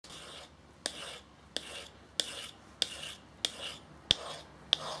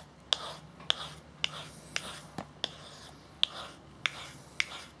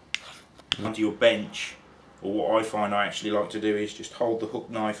onto your bench, or what I find I actually like to do is just hold the hook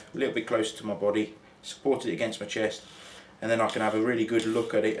knife a little bit closer to my body, support it against my chest, and then I can have a really good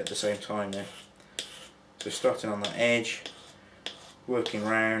look at it at the same time then. So starting on that edge, working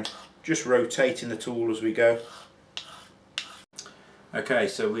round, just rotating the tool as we go. Okay,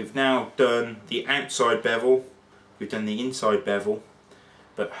 so we've now done the outside bevel, we've done the inside bevel,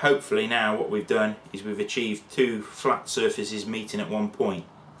 but hopefully now what we've done is we've achieved two flat surfaces meeting at one point.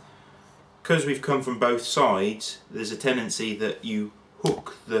 Because we've come from both sides, there's a tendency that you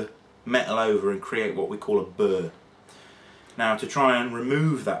hook the metal over and create what we call a burr. Now to try and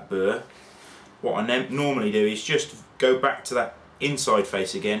remove that burr, what I normally do is just go back to that inside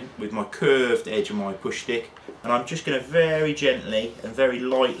face again with my curved edge of my push stick, and I'm just going to very gently and very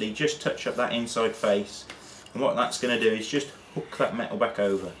lightly just touch up that inside face, and what that's going to do is just hook that metal back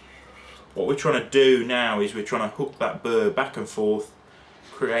over. What we're trying to do now is we're trying to hook that burr back and forth,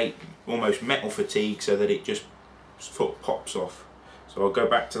 create almost metal fatigue so that it just sort of pops off. So I'll go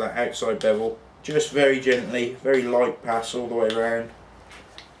back to that outside bevel, just very gently, very light pass all the way around.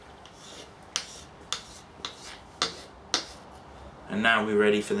 And now we're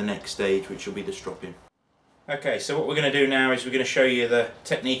ready for the next stage, which will be the stropping. Okay, so what we're going to do now is we're going to show you the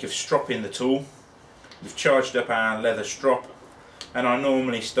technique of stropping the tool. We've charged up our leather strop, and I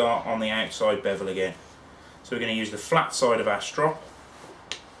normally start on the outside bevel again. So we're going to use the flat side of our strop,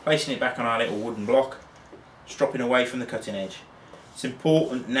 placing it back on our little wooden block, stropping away from the cutting edge. It's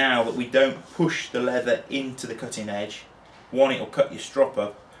important now that we don't push the leather into the cutting edge. One, it'll cut your strop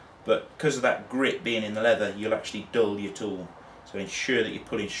up, but because of that grit being in the leather, you'll actually dull your tool. So ensure that you're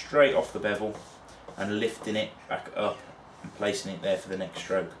pulling straight off the bevel and lifting it back up and placing it there for the next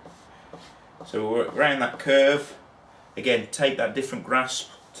stroke. So we'll work around that curve. Again, take that different grasp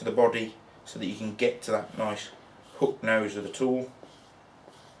to the body so that you can get to that nice hook nose of the tool.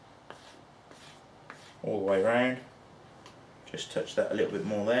 All the way around. Just touch that a little bit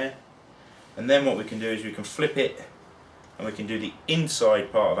more there. And then what we can do is we can flip it, and we can do the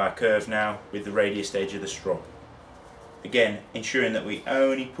inside part of our curve now with the radius edge of the strop. Again, ensuring that we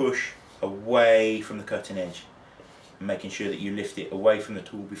only push away from the cutting edge and making sure that you lift it away from the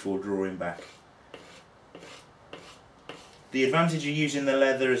tool before drawing back. The advantage of using the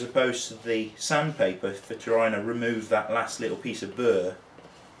leather as opposed to the sandpaper for trying to remove that last little piece of burr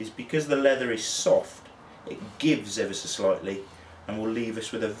is because the leather is soft, it gives ever so slightly and will leave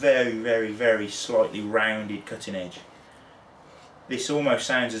us with a very slightly rounded cutting edge. This almost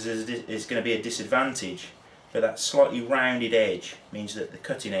sounds as if it's going to be a disadvantage, but that slightly rounded edge means that the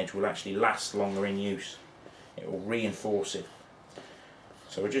cutting edge will actually last longer in use. It will reinforce it.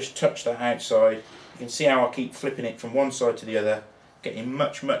 So we'll just touch that outside. You can see how I keep flipping it from one side to the other, getting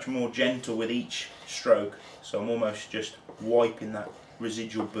much more gentle with each stroke. So I'm almost just wiping that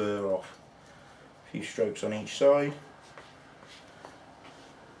residual burr off. A few strokes on each side.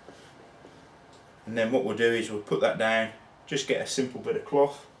 And then what we'll do is we'll put that down, just get a simple bit of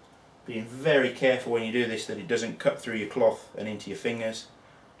cloth, being very careful when you do this that it doesn't cut through your cloth and into your fingers.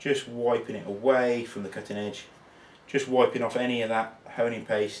 Just wiping it away from the cutting edge, just wiping off any of that honing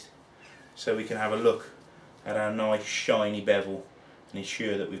paste so we can have a look at our nice shiny bevel and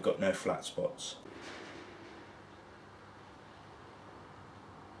ensure that we've got no flat spots.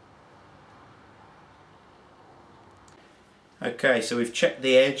 Okay, so we've checked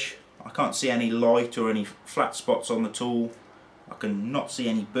the edge. I can't see any light or any flat spots on the tool. I can not see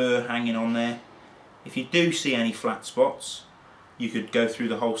any burr hanging on there. If you do see any flat spots, you could go through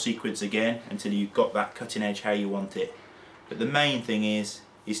the whole sequence again until you've got that cutting edge how you want it. But the main thing is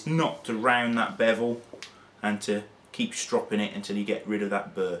not to round that bevel and to keep stropping it until you get rid of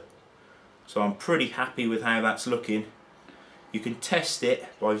that burr. So I'm pretty happy with how that's looking. You can test it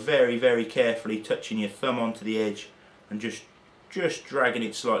by very carefully touching your thumb onto the edge and just dragging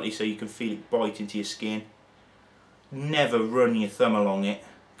it slightly so you can feel it bite into your skin. Never run your thumb along it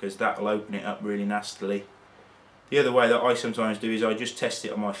because that will open it up really nastily. The other way that I sometimes do is I just test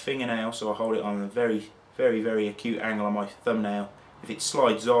it on my fingernail, so I hold it on a very acute angle on my thumbnail. If it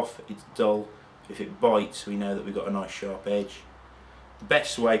slides off, it's dull. If it bites, we know that we've got a nice sharp edge. The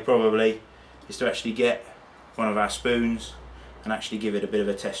best way probably is to actually get one of our spoons and actually give it a bit of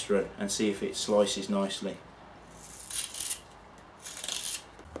a test run and see if it slices nicely.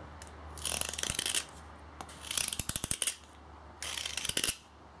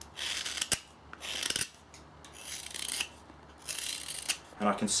 And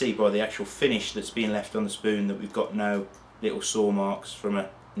I can see by the actual finish that's being left on the spoon that we've got no little saw marks from a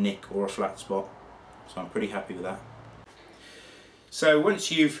nick or a flat spot. So I'm pretty happy with that. So once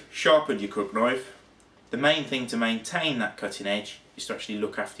you've sharpened your crook knife, the main thing to maintain that cutting edge is to actually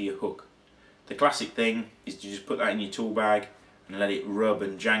look after your hook. The classic thing is to just put that in your tool bag and let it rub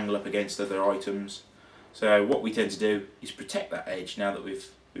and jangle up against other items. So what we tend to do is protect that edge now that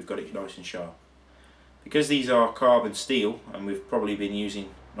we've got it nice and sharp. Because these are carbon steel and we've probably been using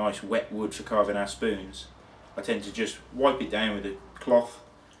nice wet wood for carving our spoons, I tend to just wipe it down with a cloth,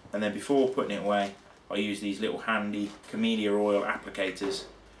 and then before putting it away I use these little handy camellia oil applicators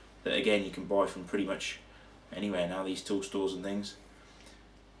that again you can buy from pretty much anywhere now, these tool stores and things.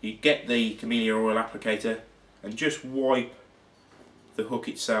 You get the camellia oil applicator and just wipe the hook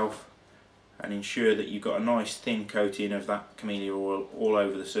itself and ensure that you've got a nice thin coating of that camellia oil all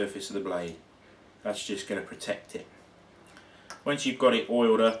over the surface of the blade. That's just going to protect it. Once you've got it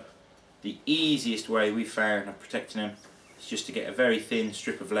oiled up, the easiest way we've found of protecting them is just to get a very thin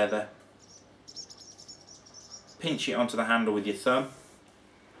strip of leather, pinch it onto the handle with your thumb,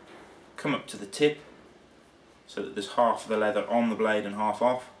 come up to the tip so that there's half of the leather on the blade and half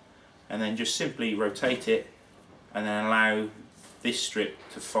off, and then just simply rotate it and then allow this strip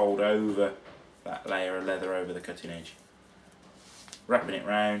to fold over that layer of leather over the cutting edge. Wrapping it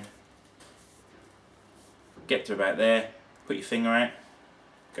round, get to about there, put your finger out,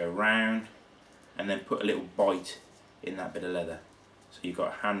 go round, and then put a little bite in that bit of leather. So you've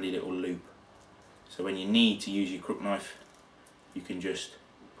got a handy little loop. So when you need to use your crook knife, you can just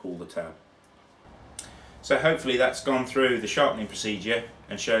pull the tab. So hopefully that's gone through the sharpening procedure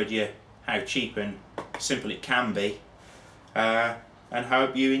and showed you how cheap and simple it can be, and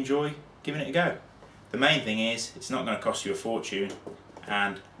hope you enjoy giving it a go. The main thing is it's not going to cost you a fortune,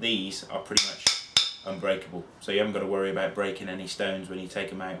 and these are pretty much unbreakable, so you haven't got to worry about breaking any stones when you take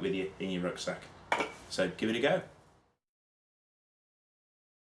them out with you in your rucksack. So give it a go.